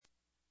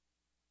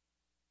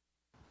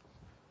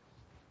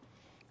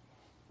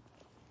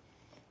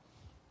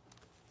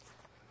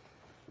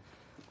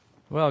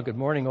Well, good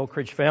morning, Oak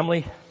Ridge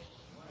family.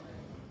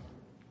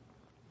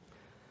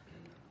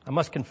 I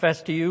must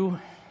confess to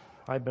you,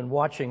 I've been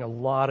watching a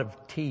lot of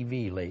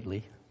TV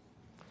lately.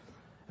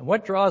 And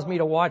what draws me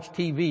to watch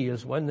TV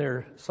is when there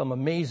are some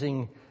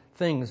amazing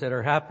things that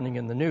are happening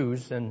in the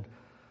news, and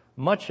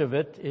much of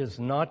it is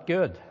not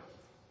good.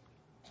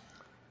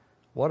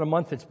 What a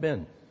month it's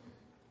been.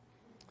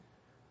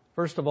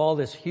 First of all,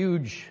 this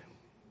huge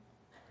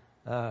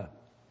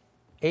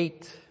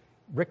 8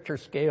 Richter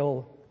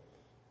scale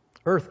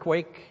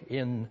earthquake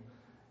in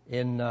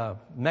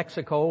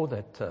Mexico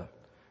that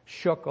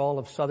shook all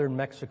of southern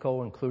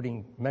Mexico,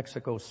 including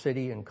Mexico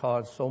City, and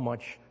caused so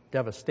much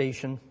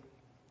devastation.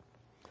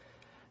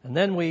 And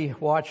then we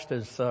watched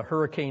as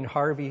Hurricane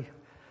Harvey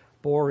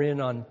bore in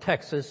on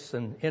Texas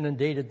and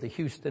inundated the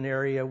Houston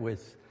area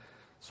with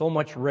so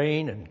much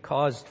rain and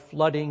caused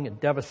flooding and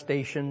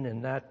devastation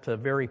in that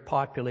very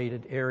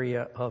populated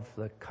area of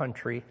the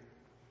country.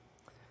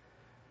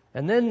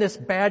 And then this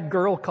bad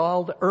girl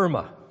called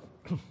Irma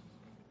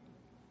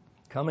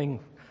coming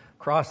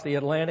across the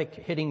Atlantic,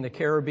 hitting the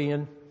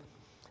Caribbean,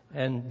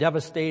 and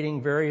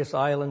devastating various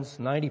islands.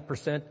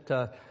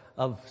 90%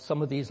 of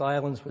some of these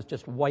islands was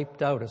just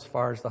wiped out as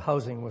far as the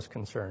housing was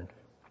concerned.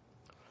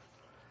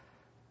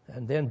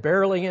 And then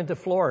barreling into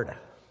Florida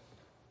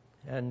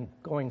and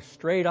going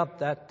straight up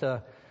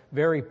that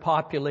very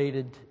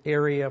populated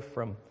area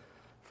from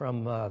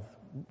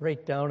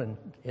right down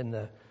in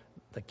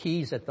the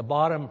Keys at the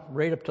bottom,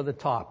 right up to the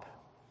top,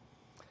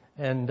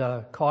 and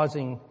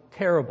causing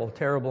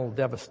terrible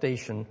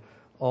devastation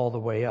all the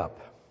way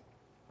up.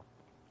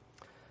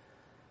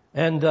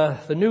 And the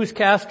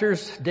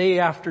newscasters, day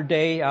after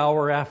day,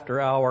 hour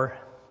after hour,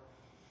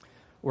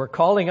 were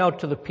calling out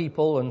to the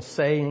people and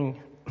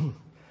saying,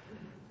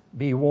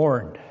 be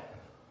warned,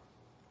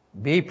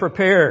 be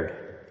prepared,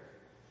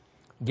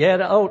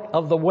 get out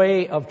of the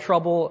way of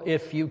trouble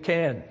if you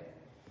can.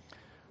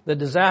 The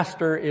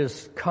disaster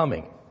is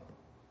coming.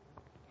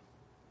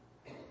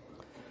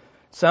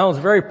 Sounds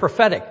very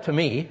prophetic to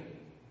me,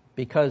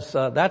 because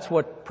that's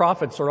what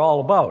prophets are all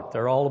about.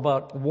 They're all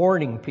about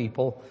warning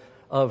people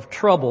of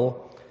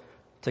trouble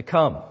to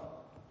come.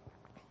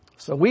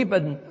 So we've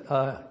been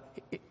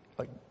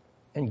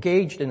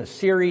engaged in a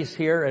series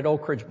here at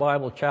Oak Ridge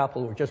Bible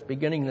Chapel. We're just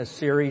beginning this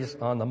series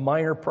on the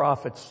minor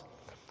prophets,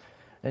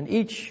 and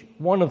each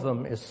one of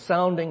them is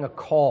sounding a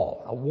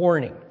call, a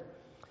warning,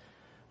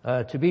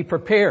 to be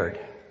prepared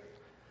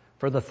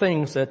for the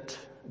things that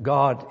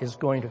God is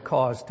going to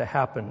cause to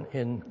happen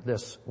in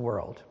this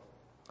world.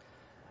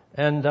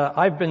 And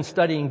I've been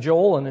studying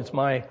Joel, and it's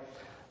my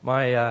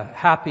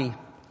happy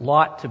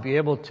lot to be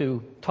able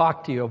to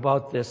talk to you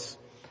about this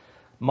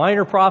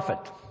minor prophet.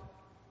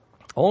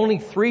 Only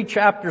 3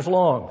 chapters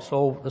long,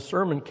 so the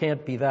sermon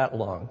can't be that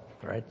long,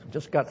 right?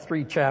 Just got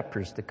 3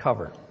 chapters to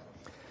cover.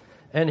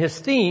 And his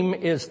theme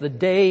is the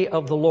day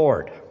of the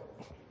Lord.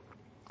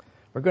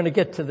 We're going to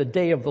get to the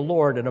day of the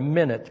Lord in a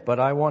minute, but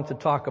I want to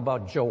talk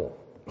about Joel.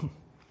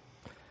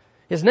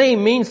 His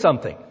name means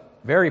something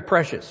very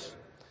precious.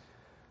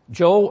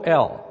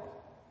 Joel.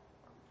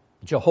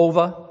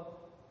 Jehovah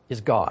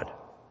is God.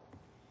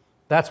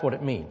 That's what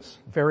it means.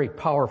 Very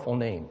powerful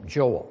name,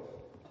 Joel.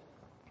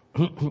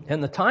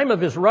 And the time of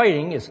his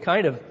writing is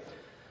kind of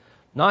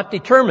not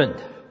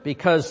determined,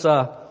 because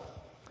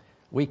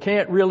we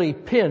can't really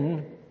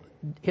pin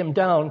him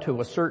down to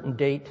a certain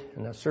date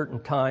and a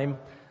certain time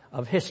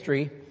of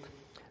history.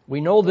 We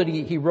know that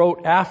he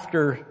wrote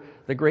after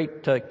the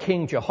great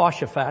King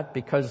Jehoshaphat,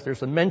 because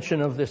there's a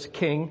mention of this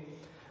king,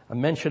 a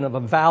mention of a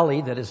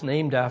valley that is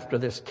named after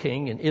this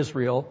king in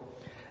Israel.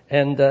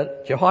 And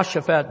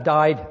Jehoshaphat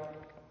died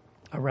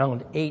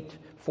around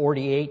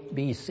 848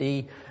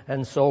 BC.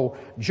 And so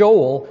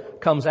Joel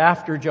comes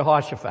after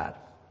Jehoshaphat.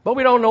 But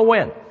we don't know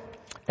when.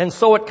 And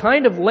so it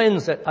kind of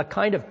lends a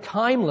kind of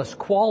timeless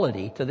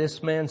quality to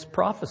this man's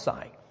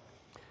prophesying,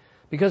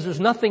 because there's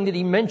nothing that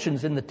he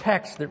mentions in the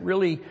text that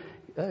really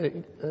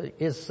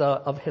is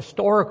of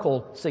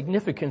historical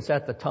significance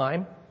at the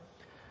time.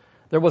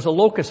 There was a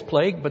locust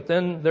plague, but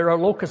then there are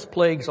locust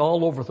plagues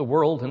all over the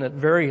world and at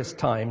various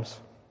times.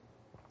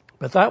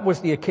 But that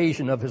was the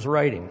occasion of his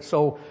writing.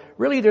 So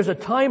really there's a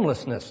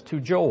timelessness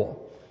to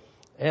Joel,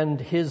 and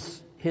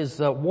his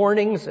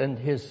warnings and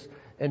his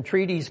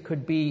entreaties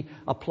could be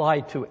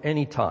applied to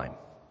any time.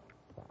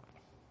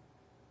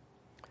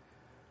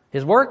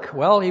 His work,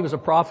 well, he was a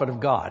prophet of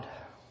God.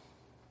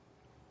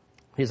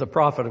 He's a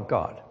prophet of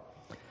God.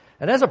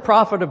 And as a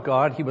prophet of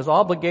God, he was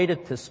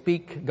obligated to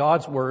speak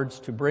God's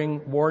words, to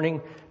bring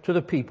warning to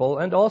the people,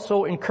 and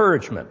also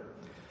encouragement,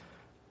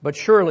 but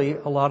surely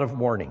a lot of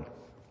warning.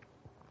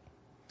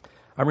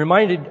 I'm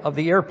reminded of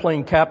the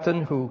airplane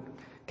captain who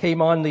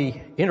came on the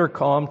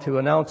intercom to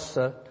announce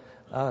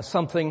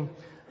something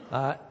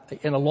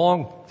in a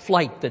long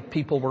flight that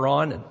people were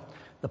on, and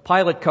the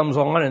pilot comes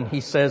on and he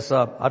says,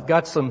 I've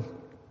got some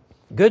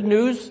good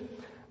news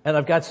and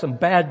I've got some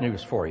bad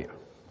news for you.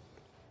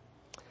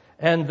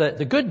 And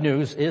the good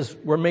news is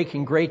we're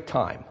making great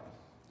time.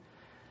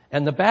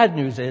 And the bad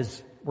news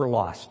is we're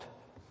lost.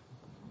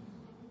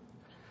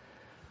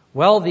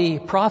 Well, the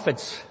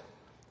prophets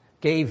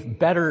gave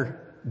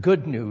better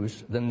good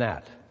news than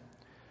that.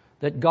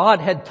 That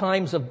God had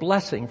times of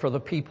blessing for the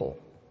people,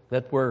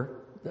 that were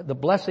the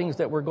blessings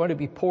that were going to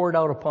be poured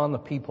out upon the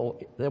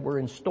people that were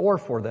in store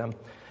for them.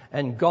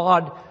 And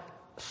God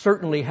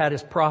certainly had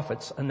his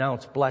prophets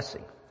announce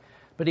blessing.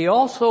 But he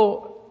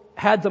also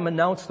had them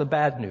announce the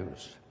bad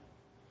news.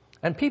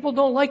 And people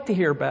don't like to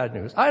hear bad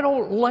news. I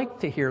don't like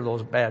to hear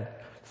those bad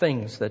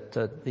things that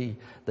the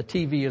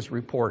TV is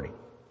reporting.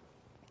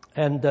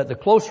 And the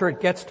closer it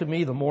gets to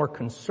me, the more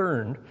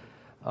concerned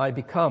I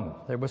become.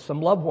 There were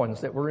some loved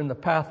ones that were in the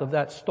path of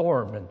that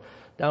storm and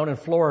down in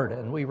Florida,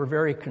 and we were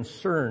very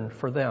concerned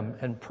for them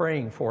and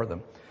praying for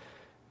them.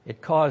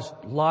 It caused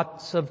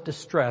lots of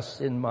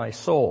distress in my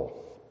soul.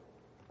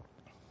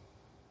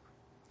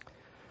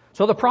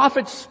 So the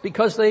prophets,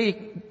 because they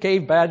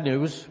gave bad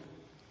news,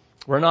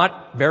 were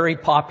not very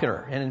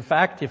popular. And in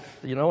fact,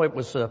 if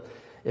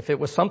it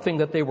was something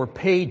that they were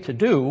paid to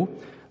do,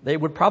 they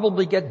would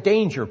probably get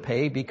danger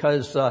pay,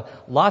 because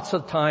lots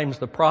of times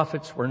the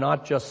prophets were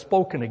not just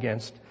spoken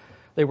against,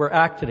 they were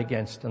acted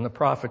against, and the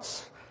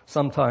prophets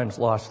sometimes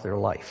lost their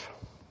life.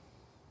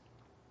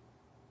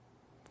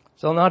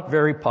 So not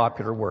very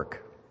popular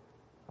work.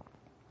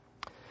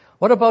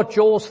 What about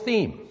Joel's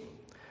theme?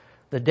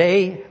 The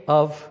day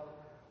of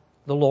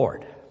the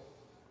Lord.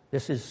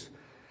 This is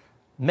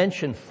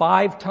mentioned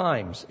 5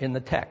 times in the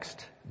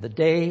text. The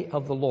day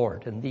of the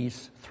Lord, in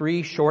these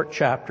 3 short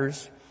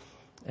chapters.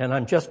 And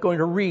I'm just going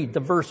to read the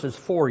verses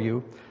for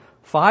you.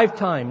 5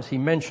 times he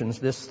mentions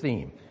this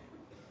theme.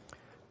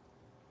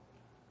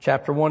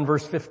 Chapter 1,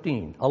 verse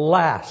 15.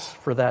 Alas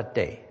for that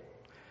day,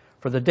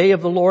 for the day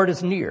of the Lord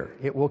is near.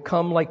 It will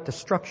come like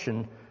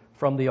destruction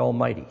from the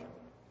Almighty.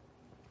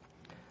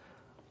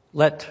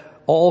 Let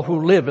all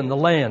who live in the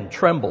land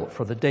tremble,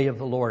 for the day of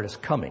the Lord is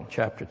coming.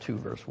 Chapter 2,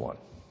 verse 1.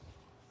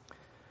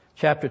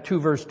 Chapter 2,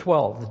 verse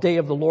 12. The day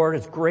of the Lord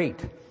is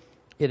great.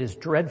 It is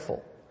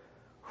dreadful.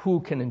 Who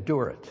can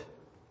endure it?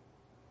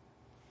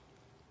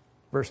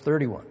 Verse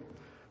 31.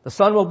 The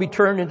sun will be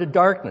turned into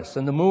darkness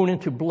and the moon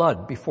into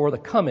blood before the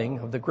coming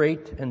of the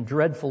great and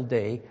dreadful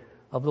day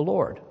of the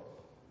Lord.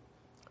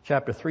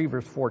 Chapter 3,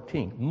 verse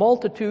 14.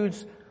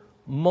 Multitudes,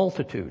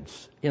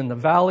 multitudes in the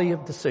valley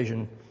of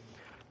decision,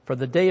 for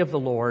the day of the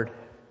Lord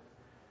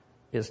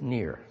is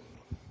near.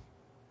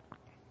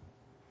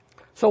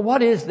 So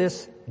what is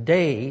this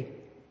day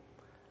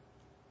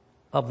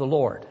of the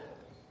Lord?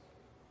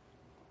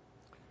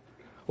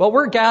 Well,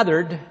 we're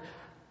gathered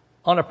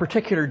on a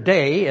particular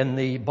day, and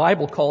the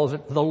Bible calls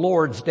it the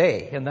Lord's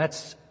Day, and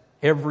that's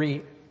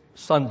every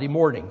Sunday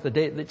morning.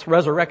 It's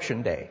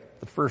Resurrection Day,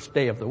 the first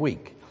day of the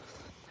week.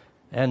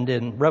 And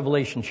in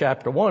Revelation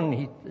chapter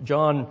 1,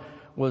 John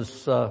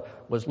was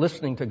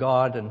listening to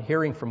God and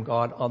hearing from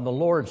God on the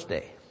Lord's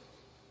Day.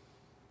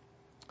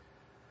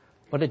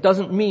 But it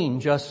doesn't mean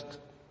just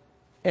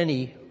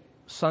any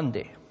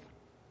Sunday.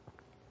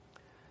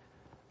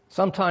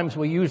 Sometimes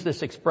we use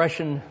this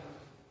expression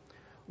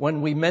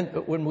when we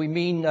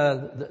mean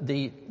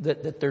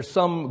that there's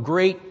some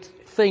great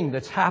thing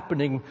that's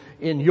happening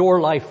in your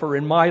life or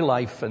in my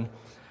life.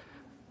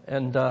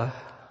 And I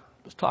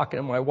was talking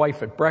to my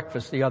wife at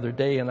breakfast the other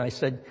day, and I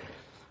said,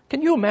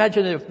 can you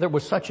imagine if there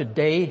was such a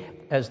day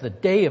as the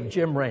day of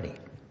Jim Rennie?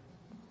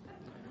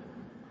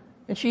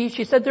 And she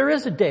said, there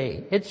is a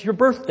day. It's your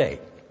birthday.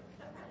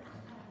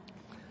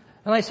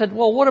 And I said,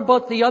 well, what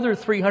about the other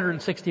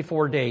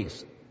 364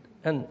 days?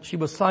 And she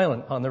was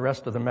silent on the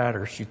rest of the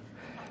matter.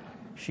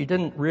 She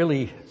didn't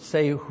really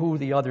say who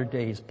the other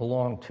days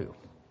belonged to.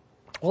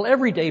 Well,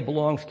 every day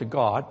belongs to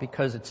God,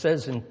 because it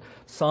says in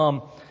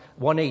Psalm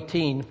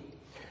 118,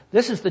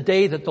 this is the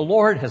day that the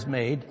Lord has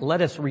made.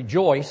 Let us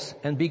rejoice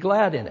and be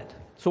glad in it.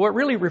 So it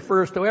really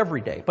refers to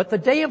every day. But the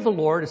day of the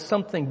Lord is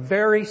something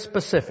very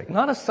specific.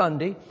 Not a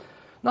Sunday,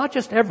 not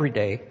just every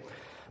day,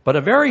 but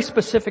a very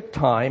specific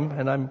time.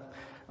 And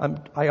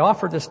I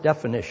offer this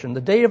definition.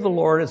 The day of the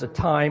Lord is a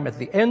time at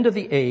the end of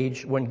the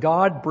age when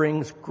God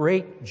brings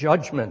great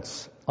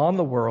judgments on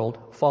the world,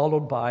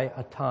 followed by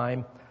a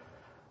time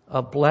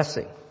of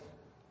blessing.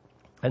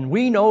 And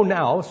we know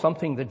now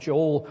something that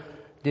Joel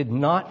did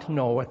not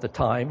know at the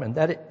time, and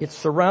that it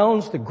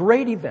surrounds the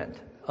great event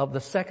of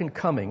the second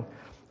coming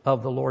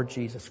of the Lord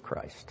Jesus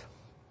Christ.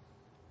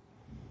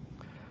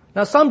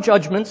 Now, some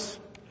judgments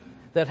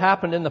that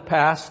happened in the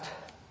past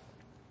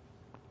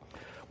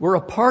were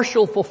a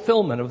partial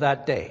fulfillment of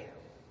that day.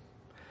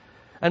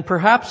 And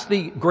perhaps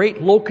the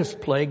great locust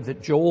plague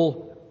that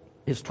Joel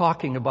is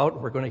talking about,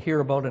 we're going to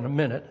hear about in a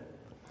minute,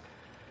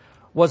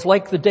 was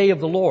like the day of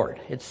the Lord.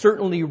 It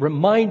certainly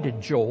reminded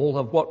Joel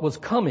of what was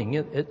coming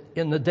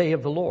in the day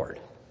of the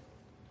Lord.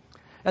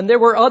 And there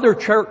were other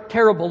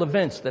terrible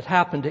events that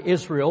happened to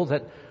Israel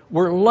that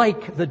were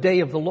like the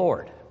day of the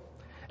Lord.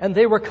 And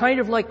they were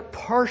kind of like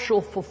partial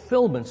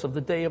fulfillments of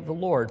the day of the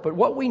Lord. But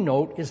what we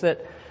note is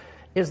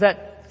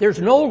that there's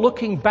no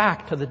looking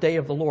back to the day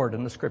of the Lord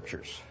in the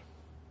Scriptures.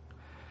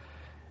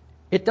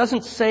 It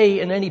doesn't say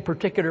in any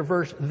particular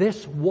verse,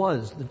 this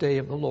was the day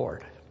of the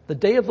Lord. The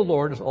day of the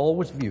Lord is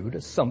always viewed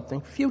as something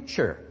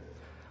future,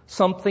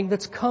 something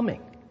that's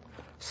coming,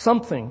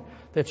 something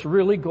that's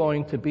really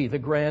going to be the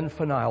grand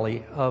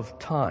finale of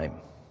time.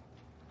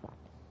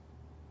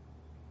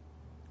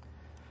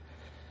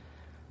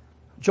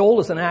 Joel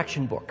is an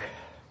action book,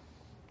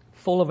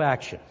 full of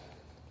action.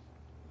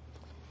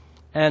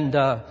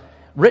 And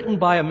written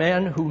by a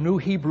man who knew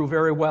Hebrew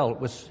very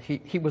well.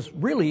 He was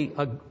really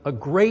a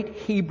great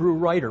Hebrew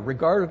writer,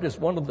 regarded as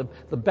one of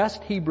the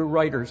best Hebrew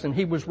writers, and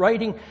he was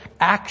writing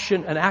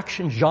an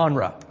action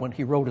genre when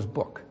he wrote his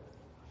book.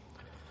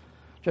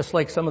 Just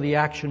like some of the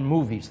action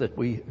movies that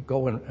we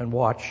go and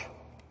watch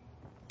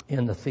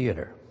in the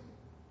theater.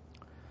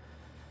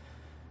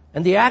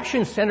 And the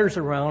action centers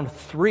around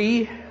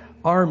 3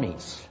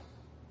 armies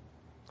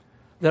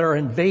that are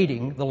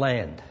invading the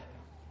land.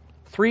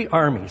 3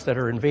 armies that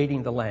are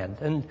invading the land.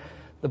 And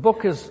the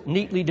book is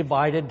neatly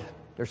divided.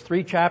 There's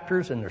 3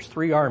 chapters and there's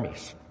 3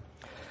 armies.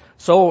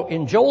 So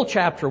in Joel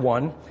chapter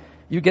 1,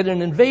 you get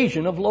an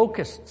invasion of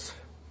locusts.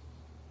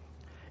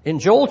 In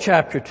Joel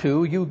chapter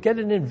 2, you get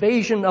an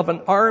invasion of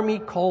an army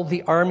called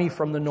the army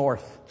from the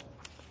north.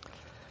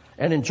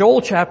 And in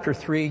Joel chapter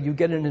 3, you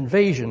get an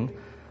invasion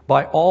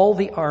by all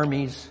the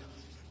armies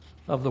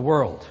of the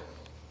world.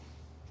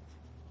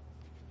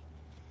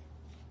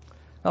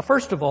 Now,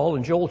 first of all,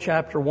 in Joel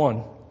chapter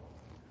 1,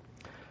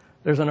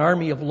 there's an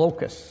army of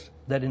locusts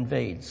that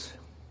invades.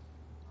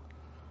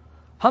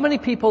 How many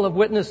people have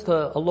witnessed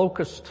a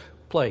locust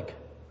plague?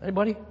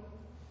 Anybody?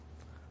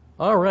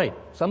 All right.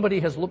 Somebody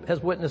has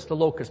witnessed the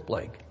locust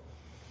plague.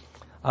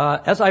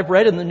 As I've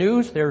read in the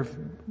news,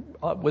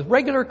 with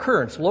regular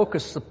occurrence,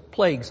 locust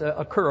plagues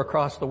occur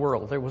across the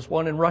world. There was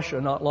one in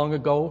Russia not long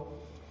ago.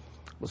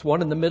 There was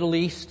one in the Middle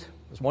East.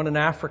 There was one in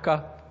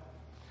Africa.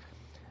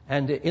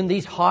 And in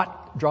these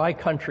hot, dry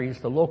countries,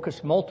 the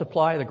locusts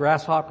multiply, the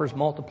grasshoppers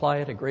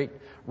multiply at a great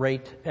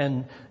rate,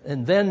 and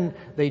then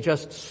they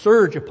just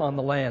surge upon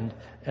the land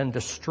and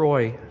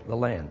destroy the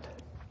land.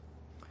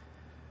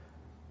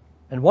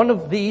 And one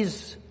of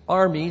these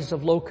armies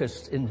of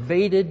locusts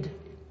invaded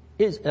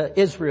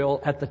Israel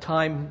at the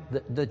time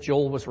that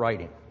Joel was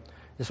writing.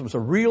 This was a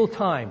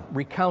real-time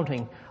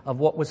recounting of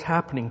what was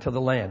happening to the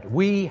land.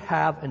 We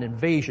have an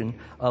invasion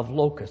of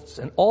locusts,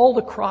 and all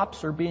the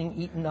crops are being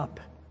eaten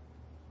up.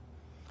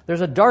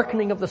 There's a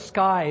darkening of the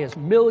sky as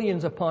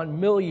millions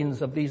upon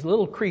millions of these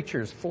little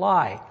creatures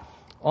fly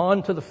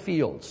onto the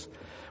fields.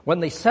 When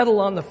they settle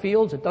on the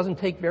fields, it doesn't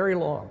take very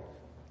long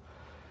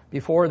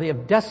before they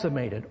have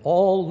decimated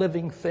all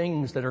living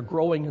things that are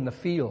growing in the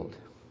field.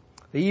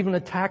 They even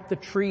attack the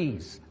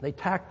trees. They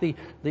attack the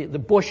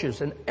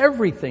bushes, and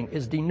everything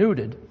is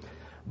denuded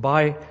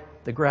by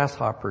the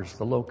grasshoppers,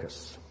 the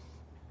locusts.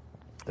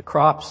 The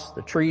crops,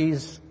 the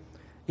trees,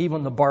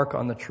 even the bark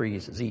on the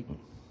trees is eaten.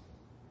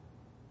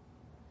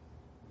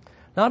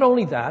 Not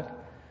only that,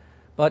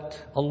 but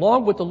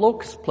along with the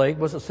locust plague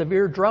was a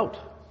severe drought.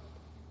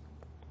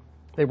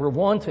 They were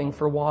wanting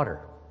for water.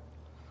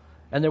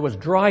 And there was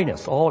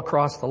dryness all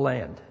across the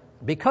land.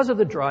 Because of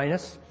the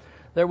dryness,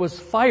 there was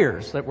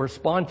fires that were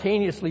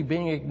spontaneously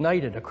being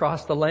ignited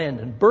across the land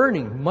and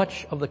burning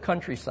much of the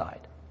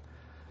countryside.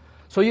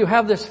 So you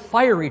have this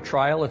fiery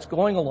trial that's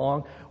going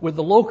along with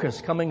the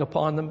locusts coming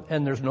upon them,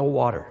 and there's no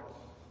water.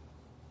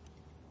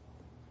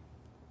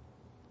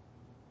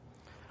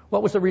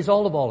 What was the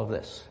result of all of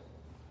this?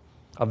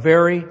 A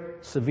very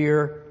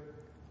severe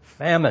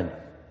famine.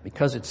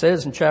 Because it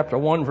says in chapter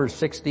 1, verse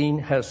 16,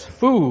 has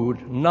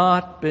food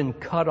not been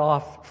cut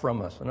off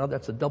from us? Now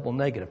that's a double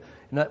negative.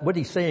 And what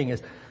he's saying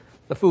is,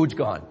 the food's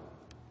gone.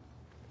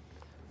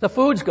 The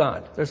food's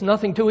gone. There's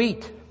nothing to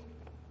eat.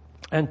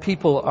 And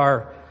people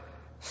are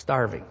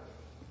starving.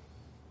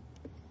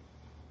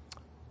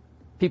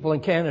 People in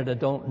Canada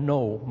don't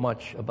know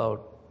much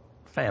about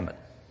famine.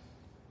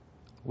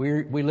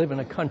 We live in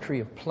a country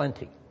of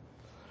plenty.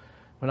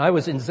 When I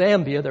was in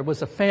Zambia, there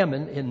was a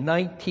famine in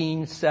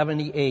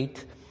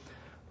 1978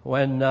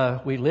 when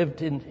we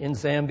lived in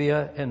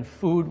Zambia, and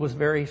food was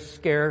very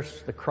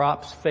scarce. The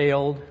crops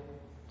failed.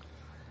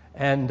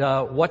 And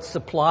what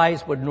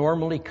supplies would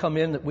normally come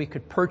in that we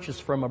could purchase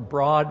from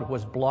abroad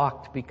was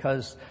blocked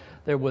because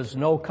there was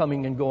no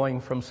coming and going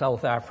from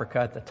South Africa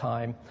at the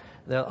time.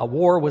 A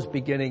war was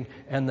beginning,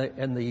 and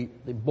the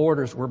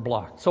borders were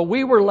blocked. So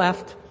we were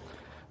left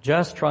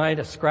just trying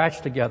to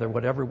scratch together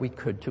whatever we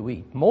could to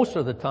eat. Most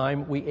of the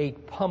time, we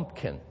ate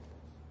pumpkin.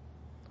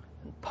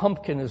 And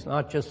pumpkin is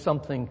not just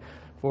something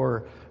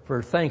for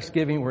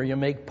Thanksgiving where you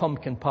make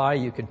pumpkin pie.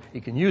 You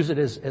can use it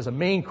as a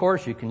main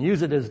course. You can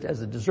use it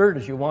as a dessert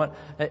if you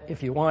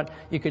want.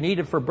 You can eat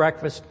it for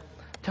breakfast.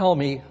 Tell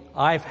me,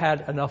 I've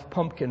had enough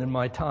pumpkin in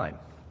my time.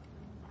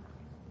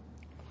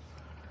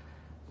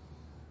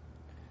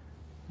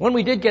 When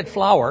we did get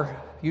flour,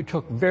 you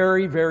took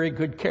very, very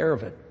good care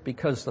of it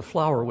because the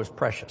flour was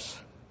precious.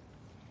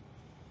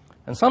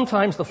 And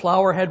sometimes the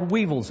flour had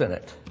weevils in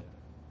it.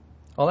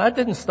 Well, that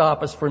didn't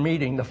stop us from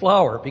eating the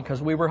flour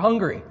because we were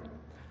hungry.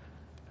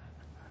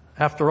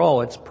 After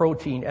all, it's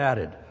protein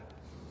added.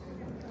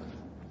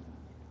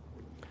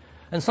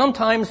 And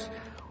sometimes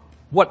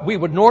what we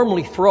would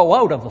normally throw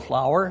out of the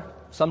flour,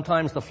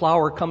 sometimes the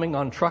flour coming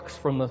on trucks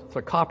from the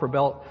copper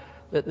belt,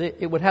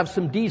 it would have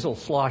some diesel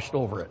sloshed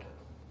over it.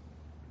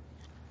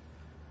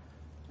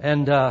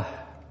 And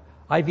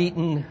I've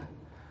eaten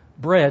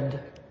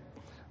bread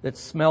that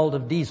smelled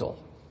of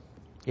diesel.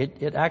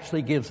 It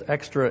actually gives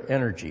extra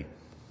energy.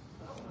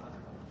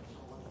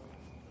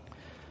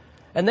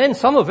 And then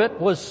some of it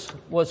was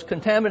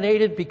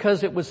contaminated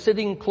because it was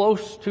sitting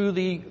close to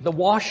the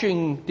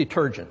washing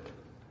detergent.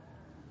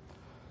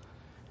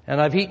 And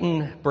I've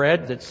eaten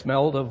bread that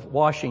smelled of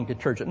washing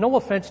detergent. No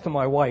offense to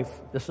my wife,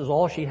 this is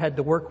all she had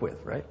to work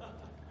with, right?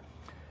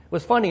 It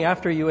was funny,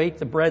 after you ate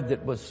the bread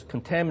that was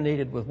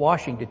contaminated with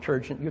washing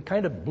detergent, you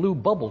kind of blew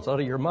bubbles out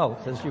of your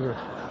mouth as you were...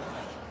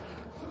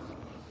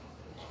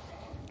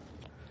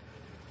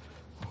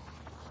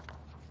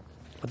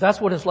 But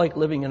that's what it's like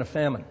living in a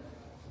famine.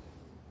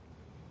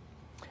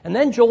 And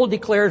then Joel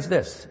declares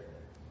this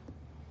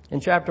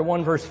in chapter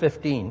 1, verse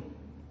 15.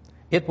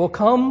 It will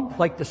come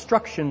like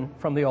destruction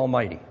from the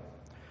Almighty.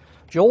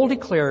 Joel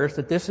declares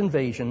that this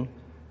invasion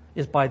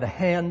is by the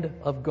hand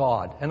of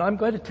God. And I'm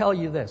going to tell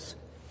you this.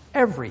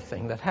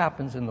 Everything that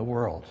happens in the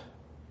world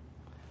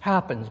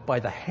happens by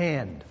the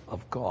hand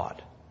of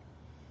God.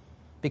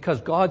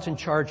 Because God's in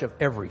charge of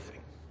everything.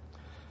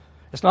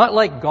 It's not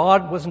like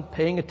God wasn't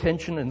paying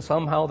attention and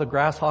somehow the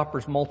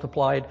grasshoppers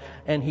multiplied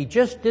and he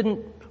just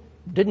didn't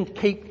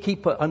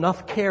keep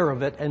enough care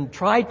of it and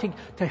tried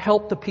to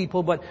help the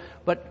people, but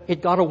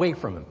it got away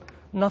from him.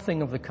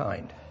 Nothing of the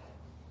kind.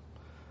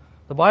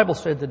 The Bible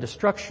said the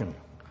destruction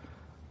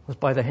was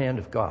by the hand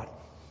of God.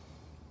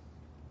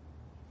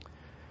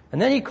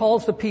 And then he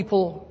calls the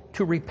people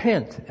to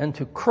repent and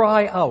to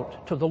cry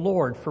out to the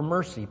Lord for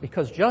mercy,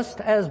 because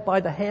just as by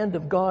the hand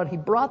of God he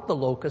brought the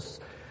locusts,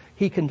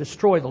 he can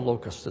destroy the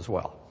locusts as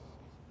well.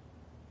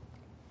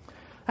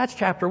 That's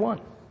chapter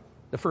 1,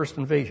 the first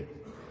invasion.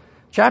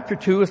 Chapter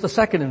 2 is the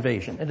second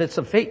invasion, and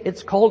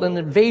it's called an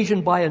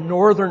invasion by a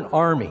northern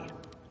army.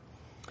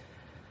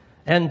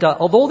 And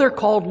although they're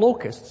called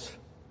locusts,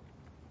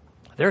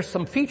 there's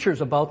some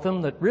features about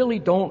them that really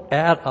don't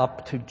add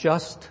up to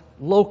just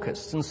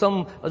locusts. And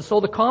so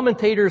the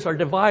commentators are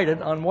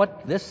divided on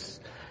what this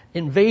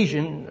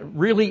invasion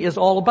really is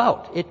all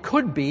about. It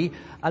could be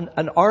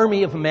an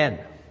army of men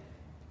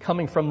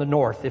coming from the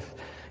north.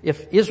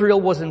 If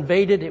Israel was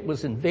invaded, it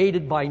was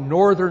invaded by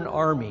northern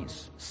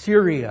armies.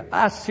 Syria,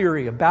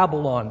 Assyria,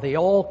 Babylon, they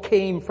all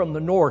came from the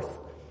north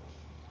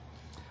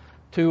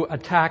to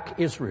attack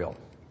Israel.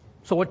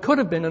 So it could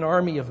have been an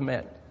army of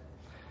men.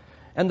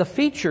 And the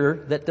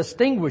feature that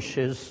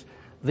distinguishes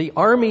the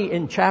army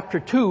in chapter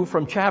 2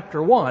 from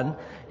chapter 1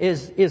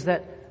 is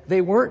that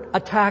they weren't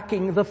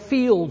attacking the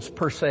fields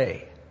per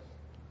se.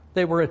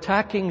 They were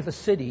attacking the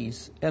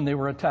cities and they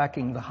were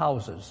attacking the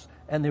houses.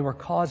 And they were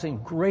causing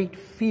great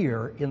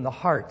fear in the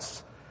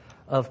hearts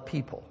of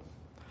people.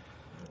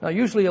 Now,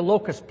 usually a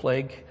locust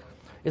plague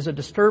is a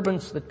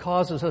disturbance that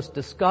causes us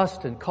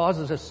disgust and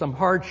causes us some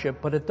hardship,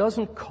 but it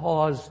doesn't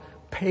cause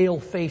pale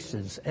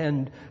faces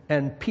and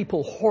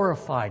people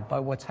horrified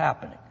by what's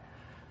happening.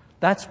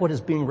 That's what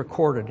is being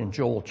recorded in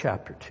Joel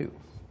chapter 2.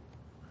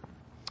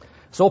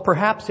 So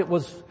perhaps it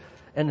was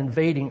an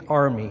invading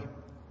army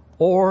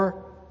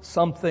or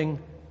something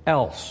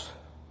else.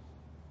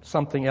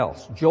 Something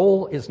else.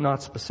 Joel is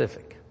not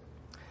specific.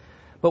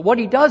 But what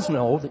he does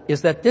know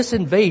is that this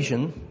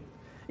invasion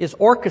is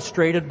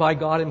orchestrated by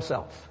God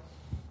himself.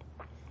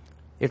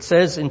 It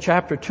says in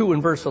chapter 2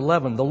 and verse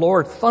 11, the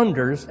Lord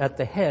thunders at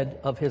the head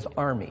of his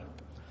army.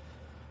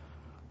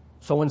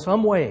 So in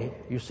some way,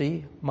 you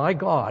see, my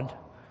God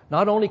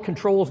not only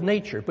controls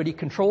nature, but he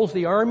controls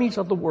the armies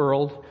of the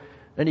world,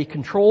 and he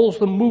controls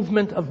the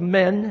movement of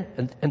men,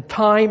 and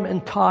time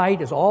and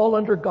tide is all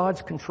under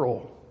God's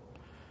control.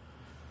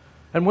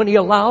 And when he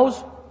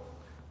allows,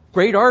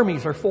 great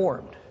armies are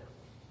formed.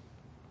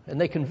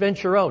 And they can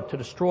venture out to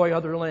destroy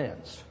other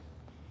lands.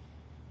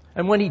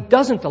 And when he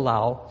doesn't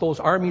allow, those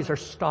armies are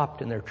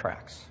stopped in their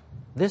tracks.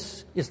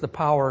 This is the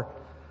power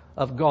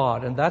of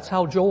God, and that's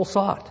how Joel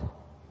saw it.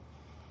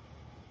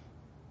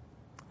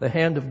 The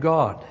hand of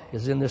God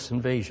is in this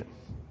invasion.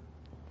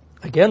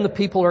 Again, the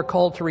people are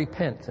called to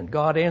repent, and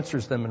God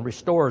answers them and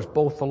restores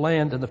both the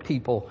land and the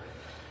people.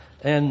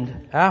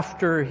 And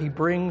after he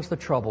brings the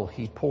trouble,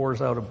 he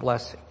pours out a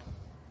blessing.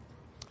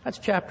 That's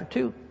chapter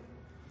 2.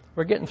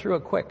 We're getting through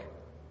it quick.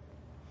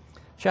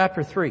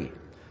 Chapter 3,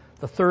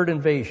 the third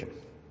invasion.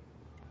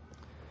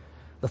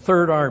 The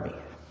third army.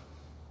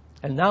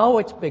 And now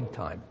it's big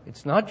time.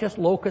 It's not just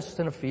locusts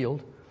in a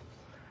field.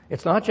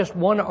 It's not just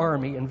one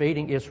army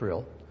invading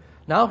Israel.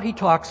 Now he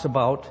talks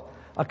about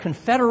a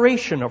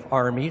confederation of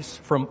armies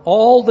from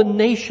all the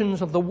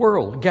nations of the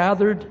world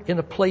gathered in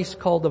a place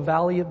called the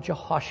Valley of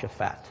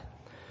Jehoshaphat.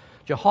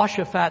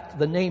 Jehoshaphat,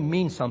 the name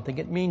means something.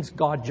 It means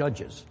God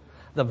judges.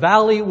 The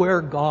valley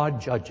where God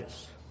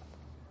judges.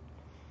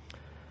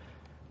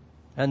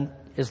 And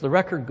as the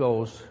record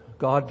goes,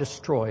 God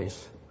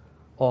destroys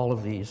all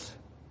of these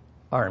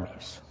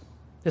armies.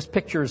 This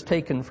picture is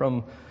taken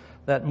from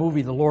that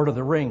movie, The Lord of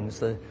the Rings.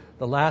 The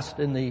last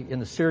in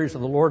the series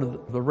of The Lord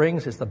of the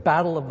Rings is the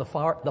Battle of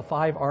the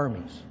Five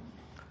Armies.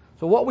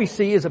 So what we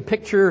see is a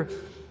picture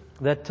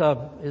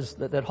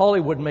that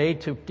Hollywood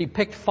made to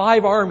depict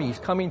 5 armies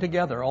coming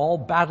together, all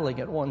battling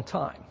at one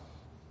time.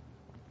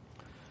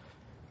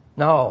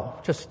 Now,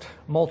 just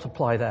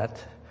multiply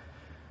that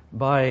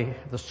by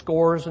the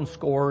scores and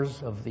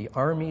scores of the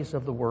armies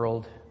of the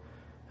world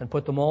and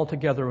put them all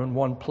together in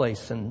one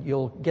place, and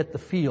you'll get the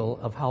feel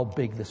of how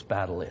big this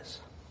battle is.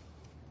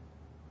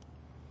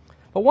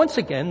 But once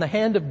again, the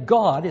hand of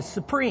God is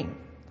supreme.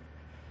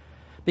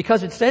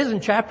 Because it says in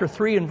chapter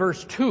 3 and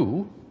verse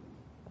 2,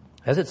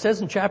 as it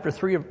says in chapter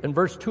 3 and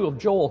verse 2 of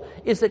Joel,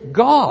 is that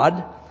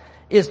God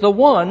is the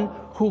one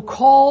who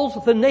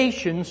calls the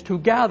nations to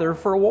gather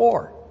for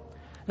war.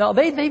 Now,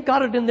 they've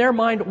got it in their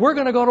mind, we're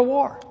going to go to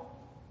war.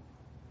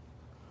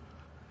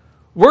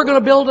 We're going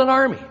to build an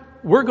army.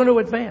 We're going to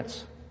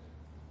advance.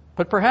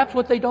 But perhaps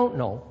what they don't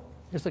know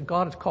is that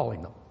God is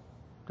calling them.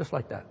 Just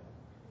like that.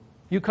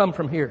 You come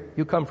from here.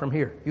 You come from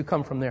here. You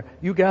come from there.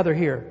 You gather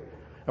here,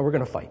 and we're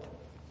going to fight.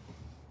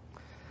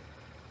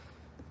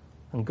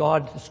 And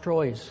God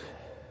destroys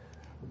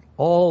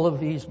all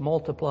of these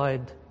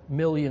multiplied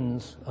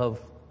millions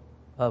of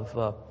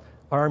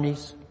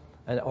armies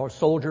or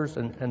soldiers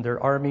and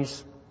their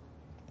armies,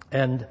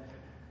 and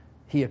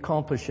He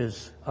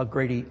accomplishes a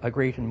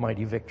great and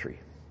mighty victory.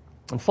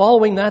 And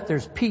following that,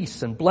 there's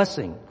peace and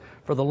blessing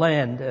for the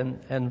land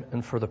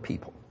and for the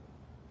people.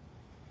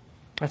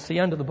 That's the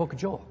end of the book of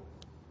Joel.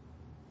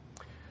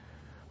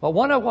 But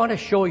what I want to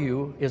show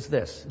you is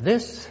this.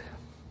 This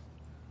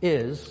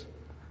is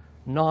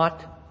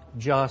not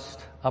just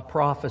a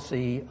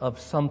prophecy of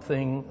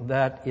something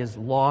that is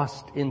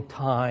lost in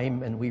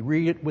time, and we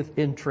read it with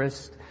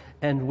interest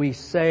and we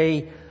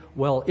say,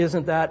 well,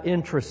 isn't that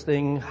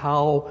interesting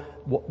how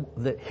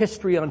the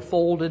history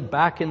unfolded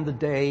back in the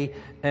day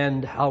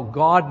and how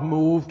God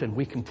moved, and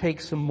we can take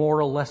some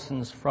moral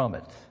lessons from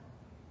it.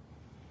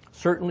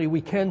 Certainly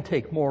we can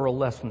take moral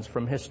lessons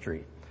from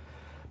history.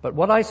 But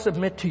what I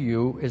submit to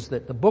you is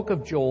that the book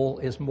of Joel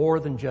is more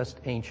than just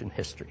ancient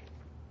history.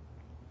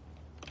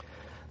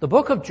 The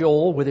book of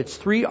Joel, with its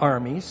 3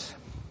 armies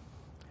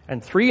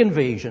and 3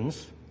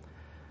 invasions,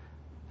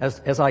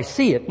 as I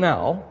see it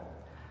now,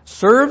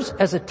 serves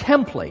as a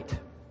template,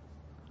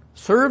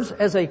 serves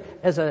as a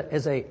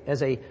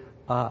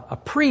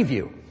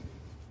preview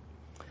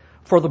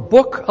for the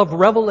book of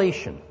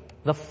Revelation,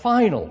 the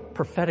final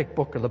prophetic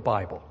book of the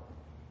Bible,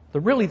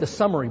 really the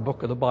summary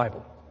book of the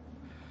Bible,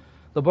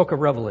 the book of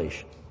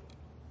Revelation.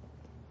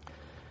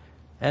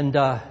 And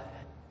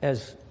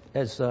as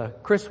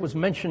Chris was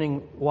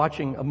mentioning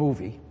watching a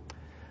movie,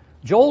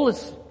 Joel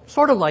is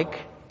sort of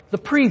like the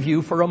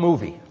preview for a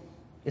movie.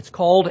 It's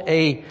called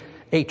a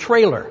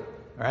trailer,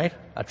 right?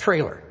 A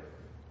trailer.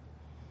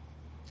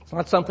 It's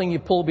not something you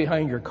pull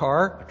behind your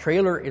car. A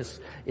trailer is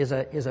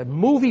a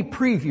movie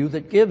preview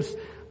that gives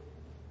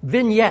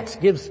vignettes,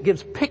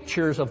 gives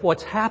pictures of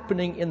what's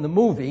happening in the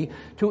movie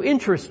to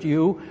interest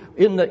you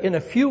in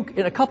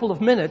a couple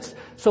of minutes,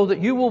 so that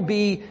you will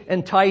be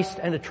enticed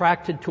and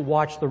attracted to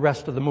watch the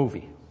rest of the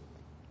movie.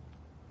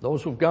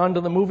 Those who've gone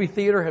to the movie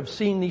theater have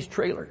seen these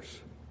trailers.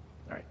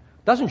 All right.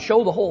 Doesn't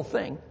show the whole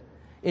thing.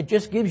 It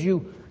just gives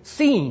you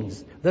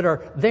scenes that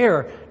are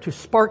there to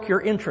spark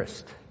your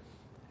interest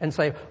and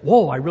say,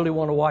 whoa, I really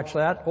want to watch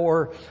that,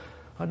 or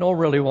I don't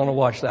really want to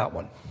watch that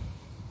one.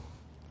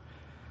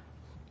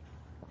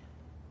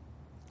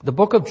 The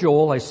book of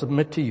Joel, I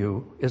submit to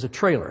you, is a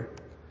trailer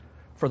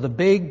for the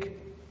big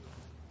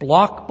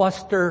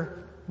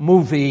blockbuster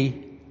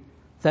movie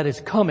that is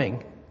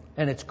coming,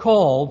 and it's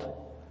called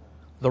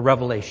The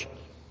Revelation.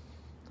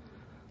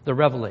 The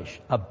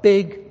Revelation. A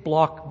big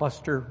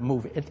blockbuster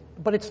movie.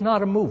 But it's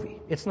not a movie.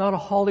 It's not a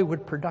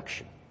Hollywood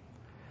production.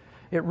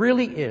 It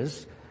really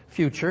is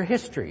future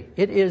history.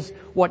 It is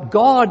what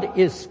God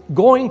is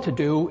going to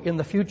do in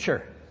the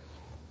future.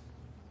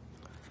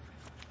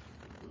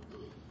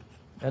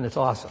 And it's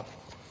awesome.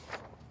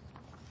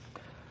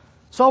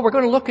 So we're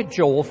going to look at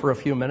Joel for a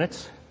few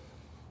minutes,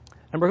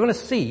 and we're going to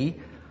see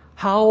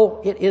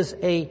how it is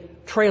a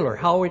trailer,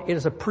 how it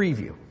is a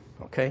preview.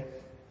 Okay?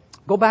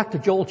 Go back to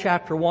Joel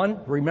chapter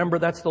 1. Remember,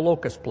 that's the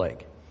locust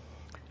plague.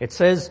 It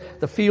says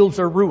the fields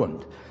are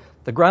ruined.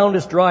 The ground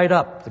is dried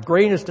up. The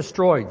grain is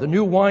destroyed. The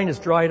new wine is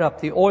dried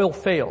up. The oil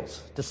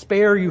fails.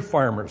 Despair, you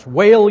farmers.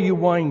 Wail, you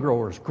wine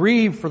growers.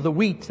 Grieve for the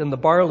wheat and the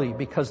barley,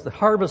 because the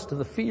harvest of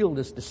the field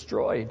is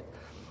destroyed.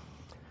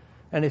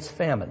 And it's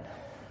famine.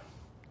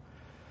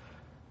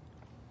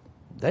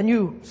 Then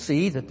you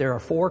see that there are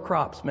 4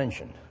 crops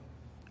mentioned.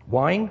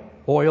 Wine,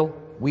 oil,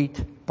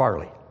 wheat,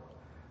 barley.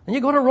 And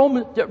you go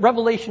to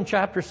Revelation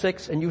chapter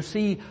 6, and you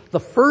see the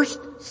first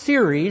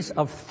series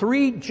of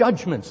 3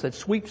 judgments that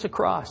sweeps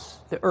across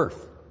the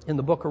earth in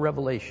the book of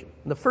Revelation.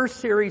 And the first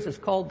series is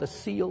called the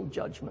seal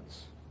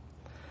judgments.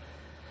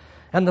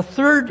 And the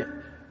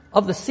third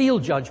of the seal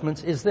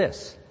judgments is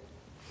this: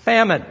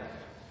 famine.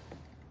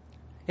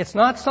 It's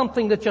not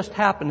something that just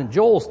happened in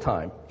Joel's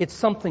time. It's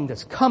something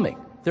that's coming.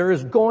 There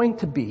is going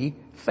to be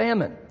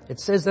famine. It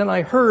says, then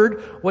I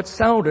heard what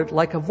sounded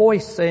like a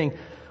voice saying,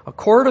 a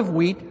quart of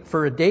wheat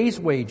for a day's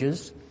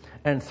wages,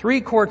 and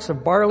 3 quarts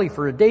of barley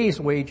for a day's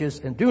wages,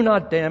 and do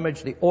not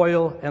damage the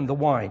oil and the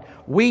wine.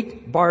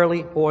 Wheat,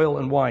 barley, oil,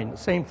 and wine. The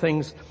same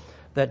things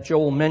that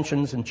Joel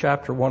mentions in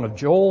chapter 1 of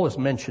Joel is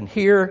mentioned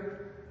here.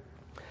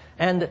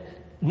 And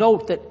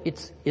note that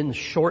it's in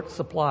short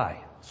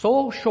supply.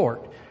 So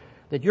short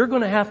that you're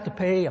going to have to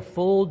pay a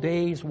full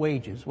day's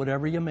wages,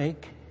 whatever you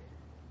make,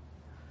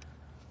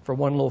 for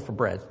one loaf of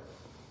bread.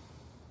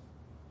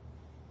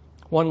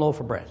 One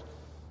loaf of bread.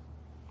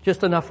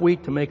 Just enough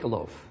wheat to make a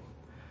loaf.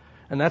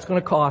 And that's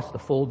going to cost a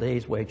full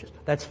day's wages.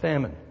 That's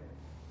famine.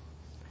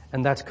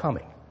 And that's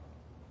coming.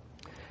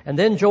 And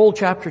then Joel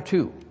chapter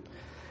 2.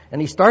 And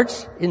he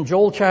starts in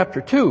Joel chapter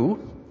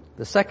 2,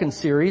 the second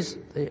series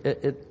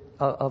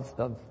of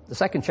the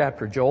second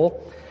chapter of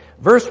Joel.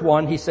 Verse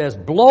 1, he says,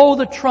 "Blow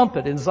the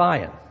trumpet in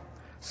Zion.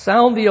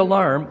 Sound the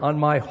alarm on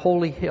my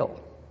holy hill.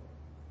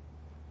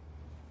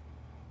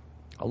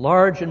 A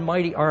large and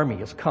mighty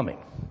army is coming.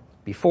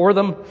 Before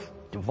them,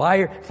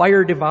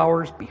 fire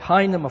devours.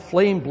 Behind them, a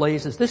flame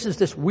blazes." This is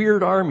this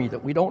weird army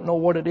that we don't know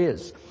what it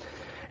is.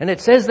 And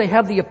it says they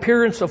have the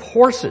appearance of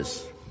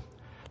horses.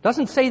 It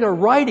doesn't say they're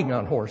riding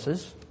on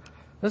horses.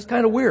 That's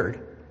kind of weird.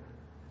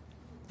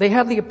 They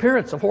have the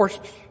appearance of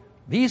horses.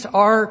 These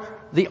are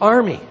the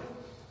army.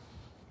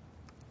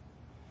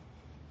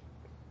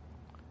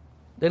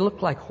 They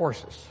look like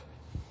horses.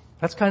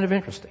 That's kind of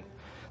interesting.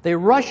 They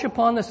rush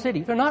upon the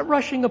city. They're not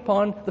rushing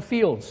upon the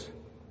fields.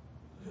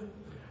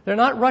 They're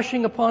not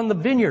rushing upon the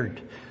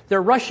vineyard.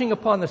 They're rushing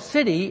upon the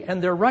city,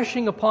 and they're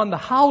rushing upon the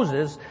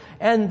houses,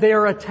 and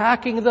they're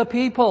attacking the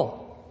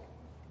people.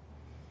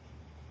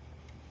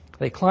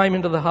 They climb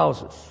into the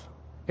houses.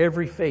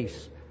 Every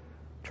face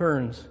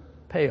turns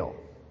pale.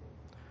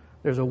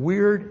 There's a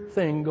weird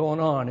thing going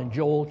on in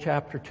Joel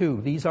chapter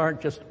 2. These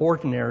aren't just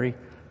ordinary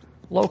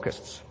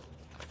locusts.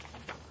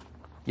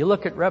 You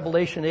look at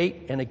Revelation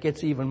 8 and it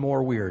gets even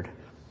more weird.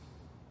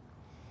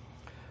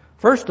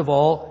 First of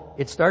all,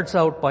 it starts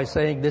out by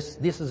saying this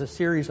is a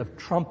series of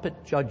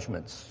trumpet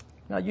judgments.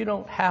 Now, you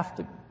don't have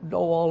to know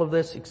all of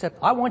this,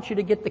 except I want you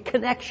to get the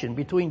connection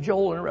between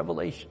Joel and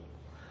Revelation.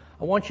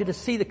 I want you to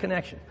see the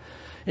connection.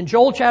 In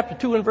Joel chapter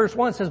 2 and verse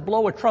 1, it says,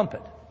 "Blow a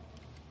trumpet."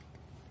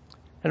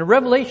 And in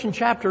Revelation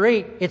chapter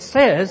 8, it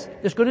says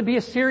there's going to be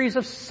a series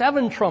of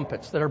 7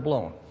 trumpets that are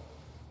blown.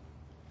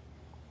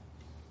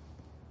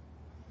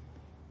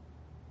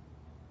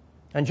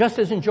 And just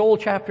as in Joel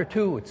chapter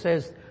 2, it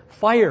says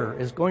fire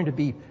is going to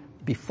be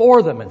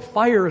before them and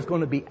fire is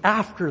going to be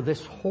after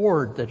this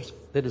horde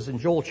that is in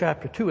Joel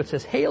chapter 2. It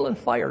says hail and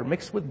fire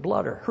mixed with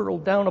blood are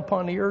hurled down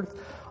upon the earth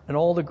and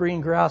all the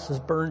green grass is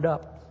burned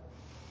up.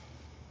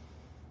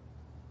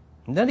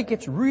 And then it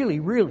gets really,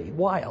 really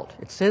wild.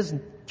 It says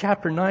in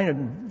chapter 9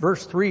 and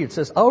verse 3, it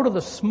says, "Out of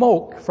the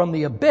smoke from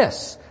the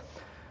abyss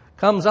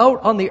comes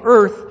out on the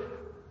earth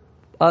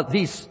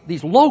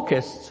these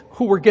locusts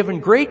who were given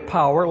great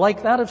power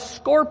like that of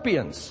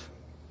scorpions."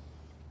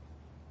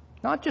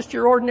 Not just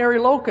your ordinary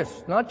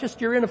locust, not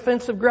just your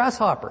inoffensive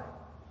grasshopper.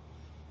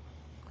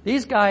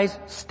 These guys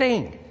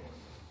sting.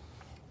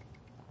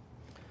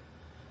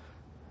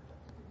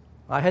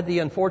 I had the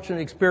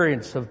unfortunate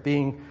experience of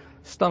being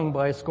stung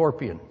by a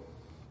scorpion.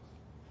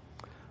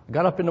 I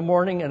got up in the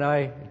morning and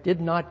I did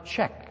not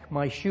check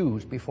my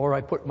shoes before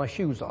I put my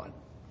shoes on.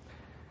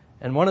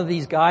 And one of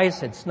these guys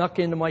had snuck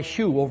into my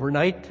shoe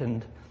overnight,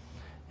 and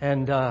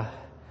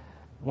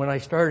when I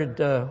started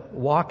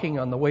walking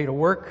on the way to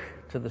work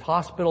to the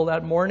hospital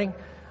that morning,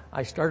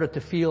 I started to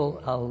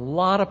feel a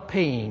lot of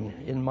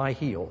pain in my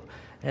heel.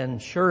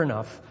 And sure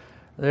enough,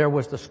 there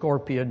was the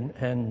scorpion,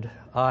 and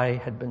I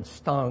had been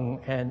stung,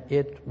 and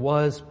it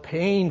was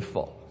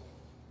painful.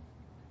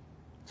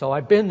 So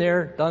I've been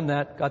there, done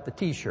that, got the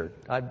t-shirt.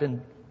 I've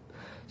been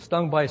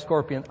stung by a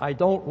scorpion. I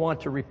don't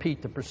want to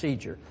repeat the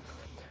procedure.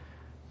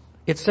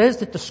 It says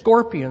that the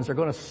scorpions are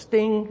going to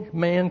sting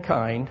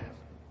mankind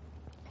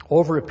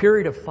over a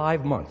period of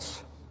 5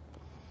 months.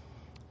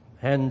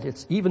 And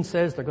it even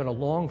says they're going to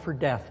long for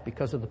death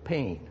because of the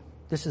pain.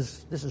 This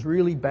is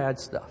really bad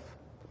stuff.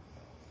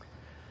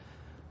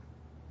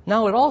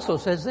 Now it also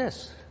says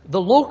this: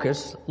 the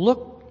locusts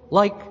look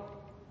like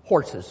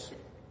horses.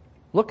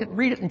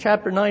 Read it in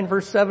chapter 9,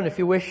 verse 7 if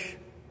you wish.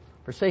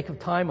 For sake of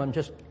time, I'm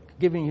just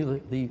giving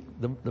you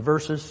the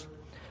verses.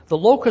 The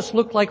locusts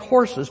look like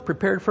horses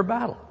prepared for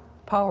battle.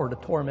 Power to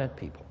torment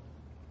people.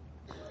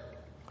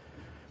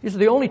 These are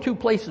the only 2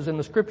 places in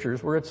the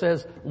scriptures where it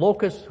says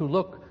locusts who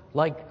look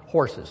like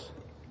horses.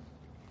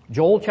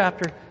 Joel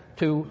chapter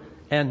 2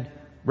 and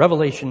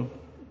Revelation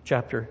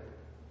chapter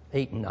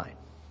 8 and 9.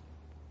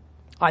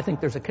 I think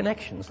there's a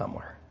connection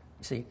somewhere.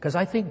 See, because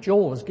I think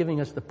Joel is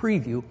giving us the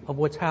preview of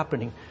what's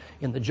happening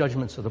in the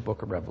judgments of the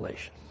book of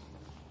Revelation.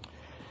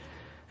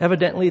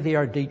 Evidently, they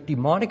are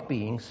demonic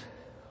beings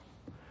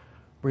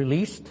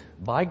released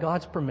by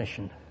God's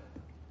permission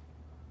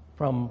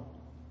from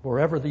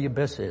wherever the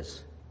abyss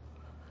is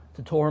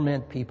to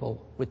torment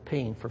people with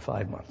pain for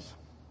 5 months.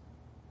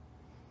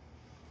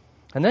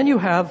 And then you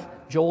have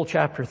Joel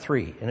chapter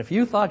 3. And if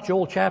you thought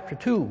Joel chapter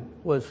 2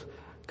 was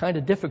kind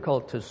of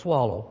difficult to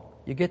swallow,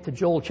 you get to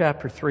Joel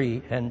chapter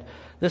 3, and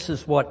this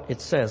is what it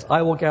says: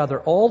 "I will gather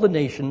all the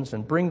nations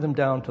and bring them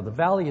down to the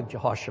valley of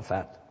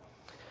Jehoshaphat.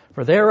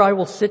 For there I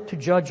will sit to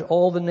judge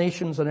all the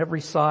nations on every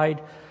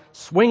side,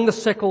 Swing the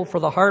sickle, for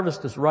the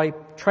harvest is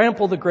ripe.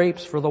 Trample the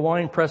grapes, for the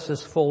winepress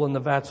is full and the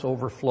vats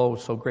overflow.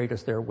 So great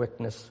is their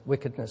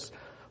wickedness.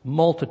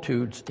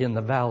 Multitudes in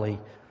the valley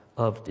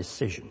of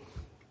decision.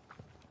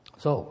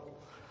 So,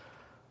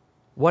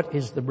 what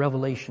is the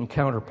Revelation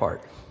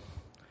counterpart?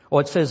 Oh,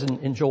 it says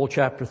in Joel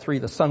chapter 3,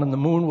 the sun and the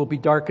moon will be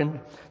darkened.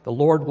 The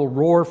Lord will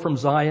roar from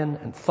Zion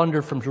and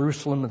thunder from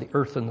Jerusalem, and the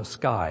earth and the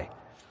sky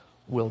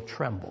will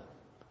tremble.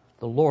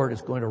 The Lord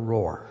is going to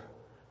roar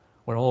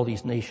when all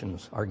these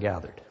nations are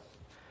gathered.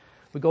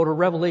 We go to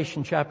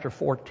Revelation chapter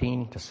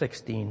 14 to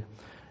 16,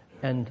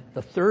 and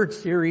the third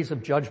series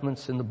of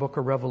judgments in the book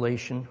of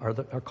Revelation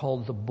are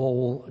called the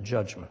bowl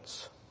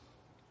judgments.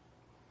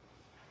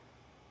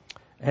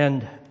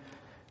 And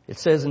it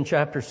says in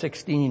chapter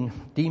 16,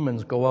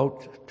 demons go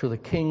out to the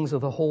kings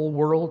of the whole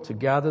world to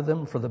gather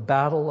them for the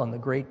battle on the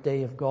great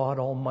day of God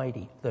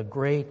Almighty. The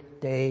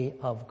great day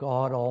of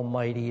God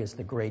Almighty is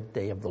the great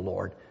day of the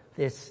Lord.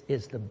 This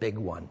is the big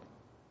one.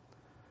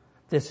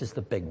 This is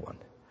the big one.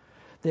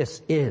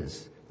 This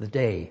is the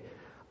day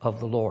of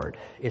the Lord.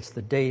 It's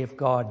the day of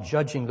God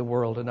judging the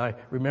world. And I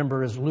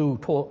remember as Lou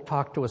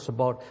talked to us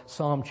about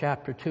Psalm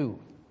chapter 2.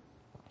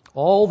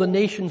 All the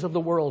nations of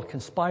the world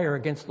conspire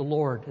against the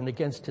Lord and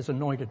against His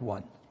anointed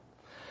one.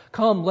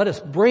 Come, let us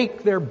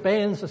break their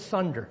bands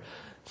asunder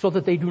so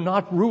that they do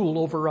not rule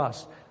over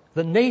us.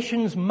 The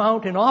nations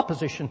mount in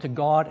opposition to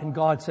God, and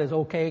God says,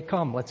 okay,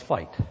 come, let's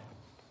fight.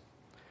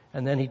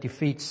 And then He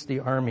defeats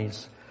the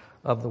armies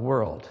of the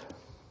world.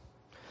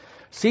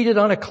 Seated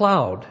on a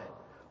cloud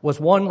was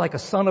one like a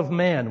son of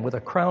man with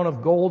a crown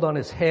of gold on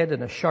his head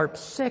and a sharp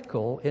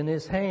sickle in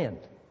his hand.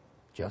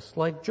 Just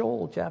like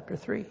Joel chapter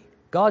 3.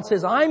 God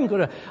says, I'm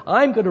gonna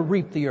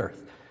reap the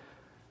earth.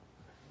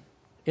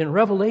 In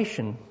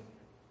Revelation,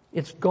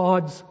 it's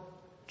God's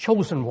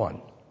chosen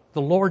one,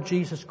 the Lord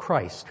Jesus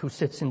Christ, who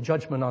sits in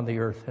judgment on the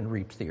earth and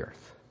reaps the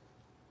earth.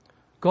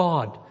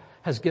 God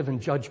has given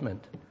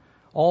judgment,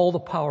 all the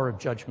power of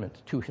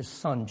judgment, to His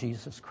Son,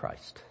 Jesus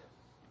Christ.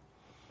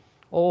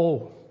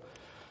 Oh,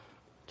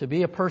 to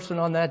be a person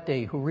on that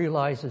day who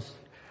realizes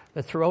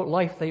that throughout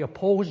life they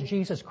oppose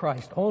Jesus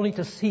Christ only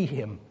to see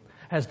Him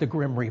as the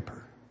grim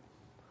reaper.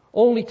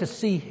 Only to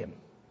see Him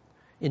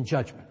in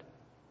judgment.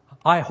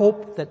 I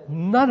hope that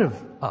none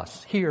of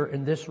us here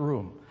in this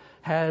room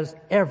has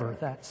ever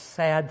that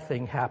sad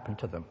thing happen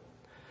to them.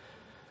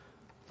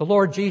 The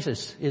Lord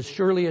Jesus is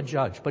surely a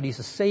judge, but He's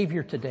a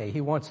Savior today.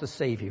 He wants to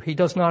save you. He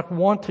does not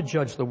want to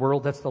judge the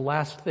world. That's the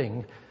last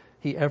thing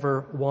He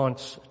ever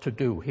wants to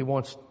do. He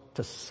wants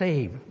to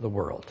save the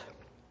world.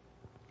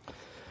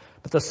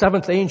 But the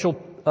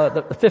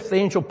fifth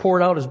angel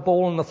poured out his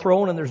bowl on the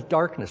throne, and there's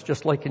darkness,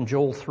 just like in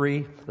Joel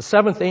 3. The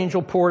seventh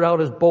angel poured out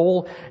his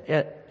bowl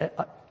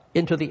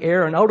into the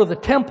air, and out of the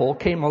temple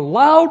came a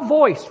loud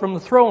voice from the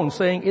throne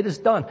saying, it is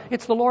done.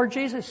 It's the Lord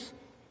Jesus.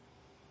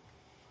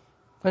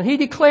 And He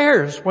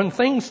declares when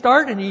things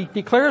start, and He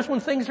declares when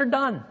things are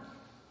done.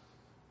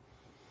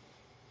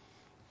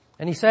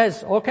 And He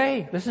says,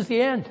 okay, this is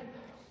the end.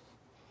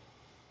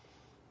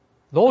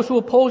 Those who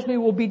oppose me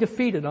will be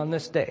defeated on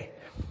this day.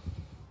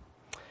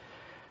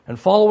 And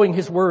following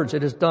His words,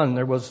 it is done.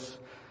 There was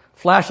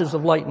flashes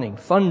of lightning,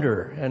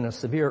 thunder, and a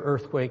severe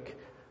earthquake,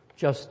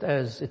 just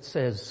as it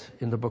says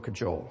in the book of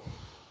Joel.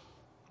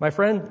 My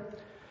friend,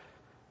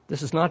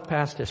 this is not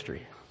past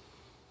history.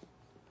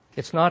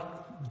 It's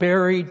not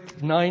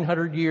buried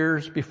 900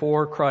 years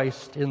before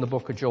Christ in the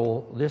book of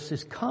Joel. This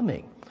is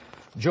coming.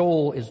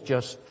 Joel is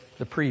just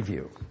the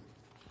preview.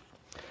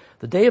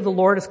 The day of the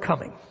Lord is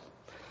coming.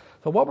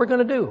 So what we're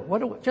going to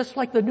do, just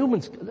like the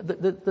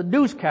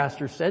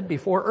newscaster said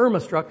before Irma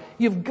struck,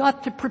 you've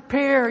got to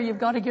prepare, you've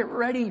got to get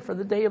ready for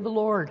the day of the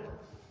Lord.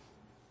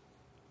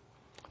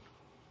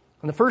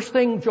 And the first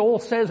thing Joel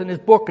says in his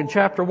book in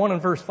chapter 1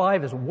 and verse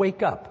 5 is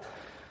wake up.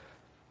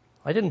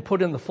 I didn't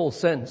put in the full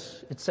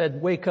sentence. It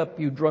said, wake up,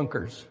 you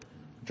drunkards.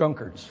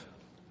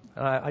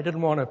 I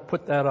didn't want to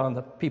put that on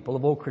the people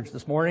of Oak Ridge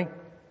this morning.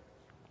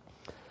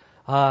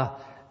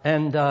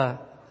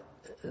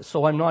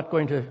 So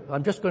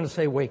I'm just going to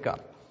say wake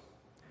up.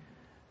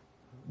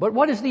 But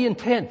what is the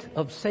intent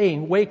of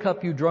saying wake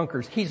up you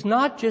drunkards? He's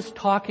not just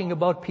talking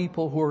about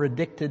people who are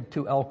addicted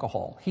to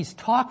alcohol. He's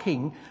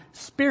talking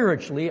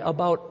spiritually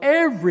about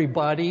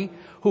everybody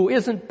who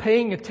isn't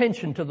paying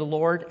attention to the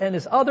Lord and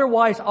is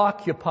otherwise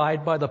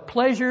occupied by the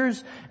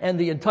pleasures and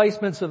the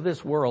enticements of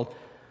this world.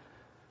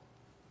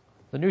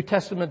 The New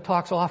Testament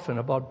talks often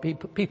about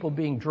people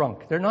being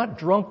drunk. They're not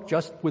drunk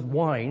just with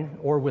wine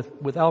or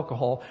with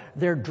alcohol.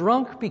 They're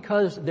drunk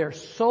because they're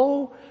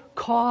so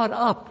caught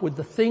up with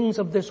the things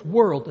of this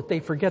world that they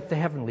forget the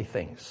heavenly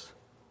things.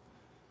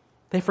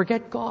 They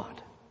forget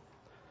God.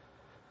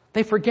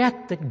 They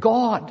forget that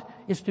God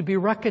is to be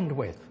reckoned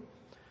with.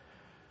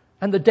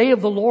 And the day of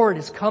the Lord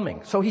is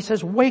coming. So He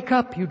says, wake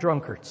up, you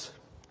drunkards.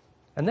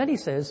 And then He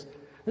says,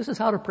 this is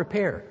how to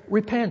prepare.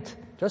 Repent.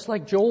 Just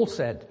like Joel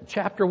said,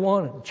 chapter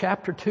 1,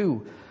 chapter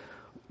 2.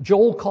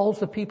 Joel calls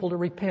the people to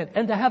repent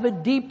and to have a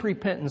deep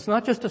repentance,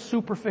 not just a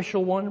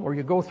superficial one where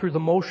you go through the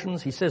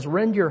motions. He says,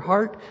 rend your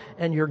heart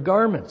and your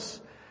garments.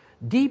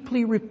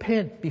 Deeply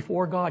repent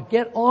before God.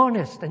 Get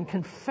honest and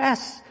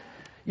confess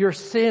your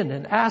sin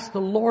and ask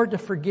the Lord to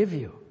forgive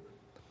you.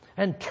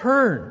 And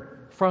turn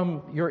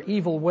from your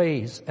evil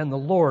ways, and the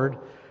Lord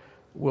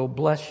will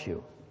bless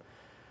you.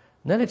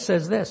 And then it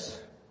says this,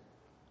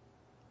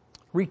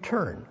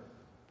 return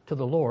to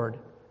the Lord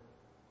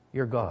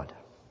your God.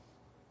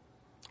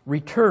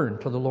 Return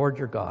to the Lord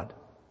your God.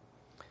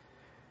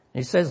 And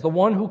he says, the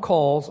one who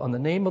calls on the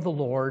name of the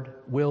Lord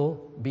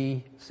will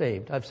be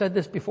saved. I've said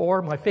this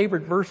before, my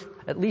favorite verse,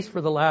 at least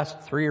for the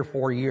last 3 or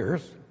 4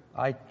 years.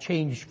 I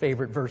change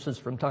favorite verses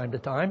from time to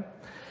time.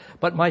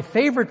 But my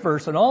favorite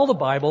verse in all the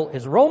Bible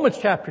is Romans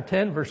chapter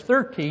 10, verse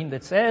 13,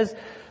 that says,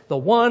 the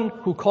one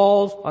who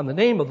calls on the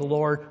name of the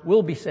Lord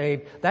will be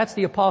saved. That's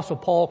the Apostle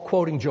Paul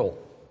quoting Joel.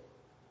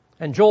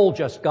 And Joel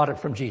just got it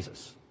from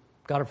Jesus.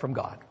 Got it from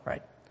God,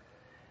 right?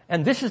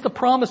 And this is the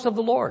promise of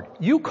the Lord.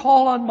 You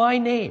call on my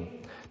name.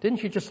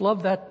 Didn't you just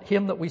love that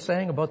hymn that we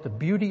sang about the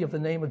beauty of the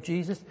name of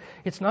Jesus?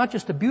 It's not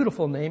just a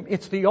beautiful name,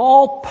 it's the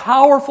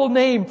all-powerful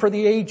name for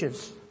the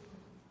ages.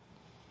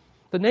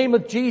 The name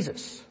of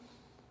Jesus.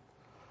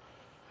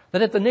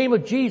 That at the name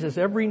of Jesus,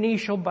 every knee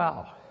shall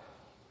bow.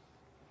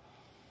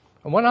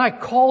 And when I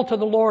call to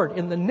the Lord,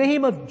 in the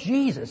name of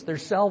Jesus,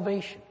 there's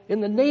salvation. In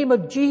the name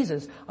of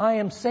Jesus, I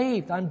am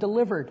saved, I'm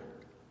delivered.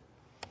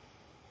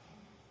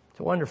 It's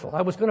wonderful.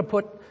 I was going to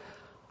put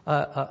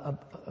a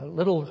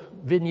little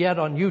vignette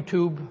on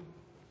YouTube,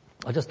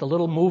 just a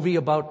little movie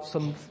about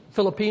some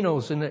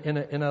Filipinos in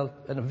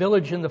a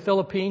village in the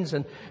Philippines,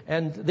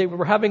 and they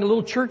were having a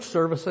little church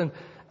service,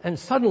 and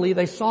suddenly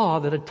they saw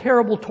that a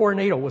terrible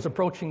tornado was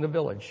approaching the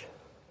village.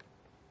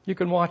 You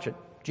can watch it.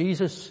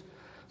 Jesus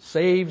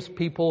saves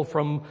people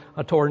from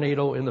a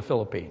tornado in the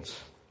Philippines.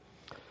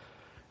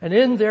 And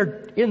in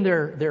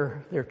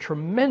their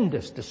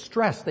tremendous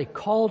distress, they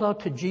called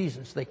out to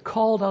Jesus. They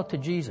called out to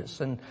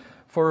Jesus. And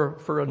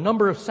for a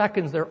number of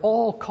seconds, they're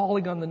all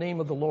calling on the name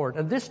of the Lord.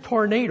 And this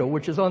tornado,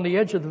 which is on the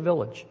edge of the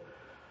village,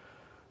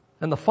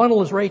 and the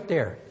funnel is right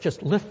there,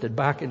 just lifted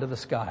back into the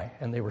sky,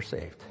 and they were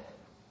saved.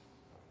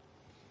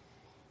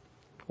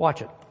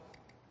 Watch it.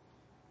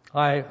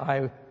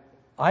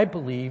 I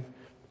believe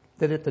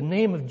that at the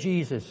name of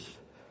Jesus,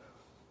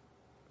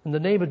 in the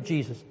name of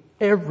Jesus,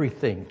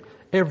 everything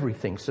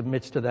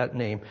submits to that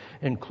name,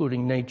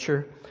 including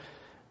nature,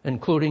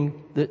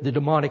 including the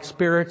demonic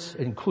spirits,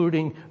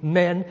 including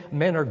men.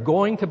 Men are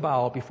going to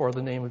bow before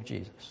the name of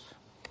Jesus.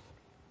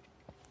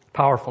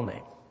 Powerful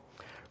name.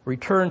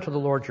 Return to the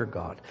Lord your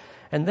God.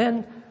 And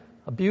then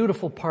a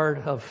beautiful part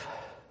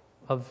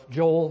of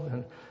Joel,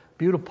 and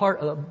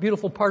a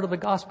beautiful part of the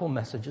gospel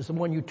message is that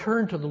when you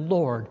turn to the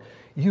Lord,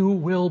 you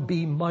will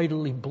be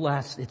mightily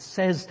blessed. It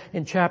says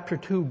in chapter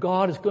 2,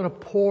 God is going to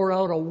pour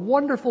out a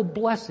wonderful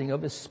blessing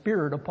of His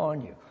Spirit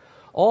upon you.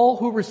 All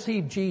who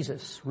receive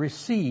Jesus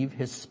receive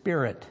His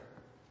Spirit.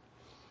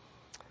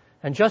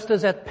 And just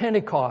as at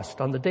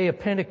Pentecost, on the day of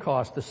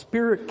Pentecost, the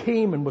Spirit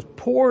came and was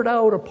poured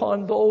out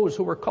upon those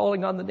who were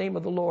calling on the name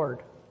of the Lord,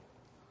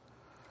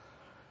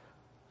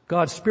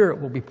 God's Spirit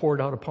will be poured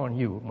out upon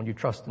you when you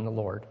trust in the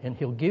Lord. And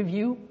He'll give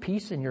you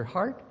peace in your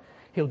heart.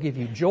 He'll give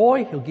you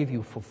joy. He'll give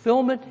you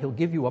fulfillment. He'll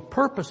give you a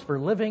purpose for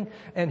living.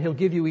 And He'll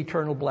give you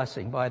eternal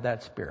blessing by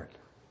that Spirit.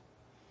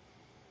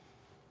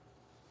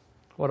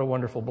 What a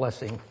wonderful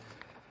blessing.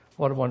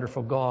 What a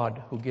wonderful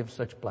God who gives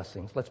such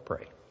blessings. Let's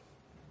pray.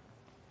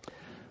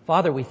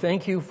 Father, we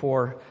thank You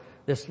for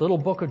this little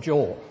book of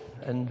Joel.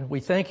 And we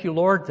thank You,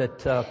 Lord,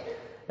 that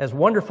as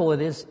wonderful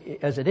as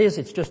it is,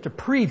 it's just a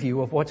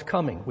preview of what's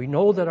coming. We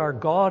know that our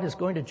God is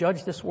going to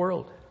judge this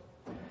world.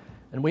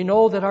 And we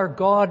know that our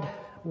God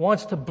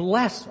wants to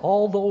bless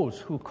all those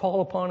who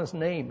call upon His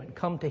name and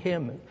come to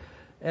Him,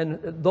 and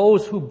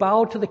those who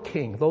bow to the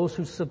King, those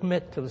who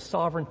submit to the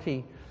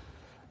sovereignty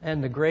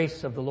and the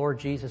grace of the Lord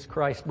Jesus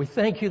Christ. We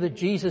thank You that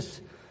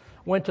Jesus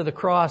went to the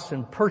cross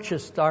and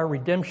purchased our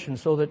redemption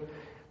so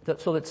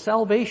that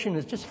salvation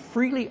is just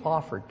freely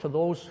offered to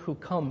those who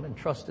come and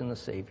trust in the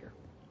Savior.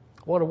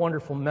 What a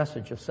wonderful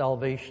message of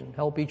salvation.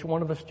 Help each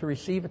one of us to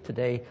receive it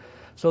today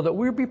so that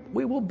we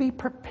will be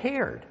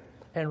prepared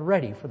and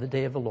ready for the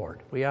day of the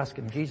Lord. We ask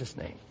in Jesus'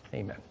 name.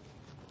 Amen.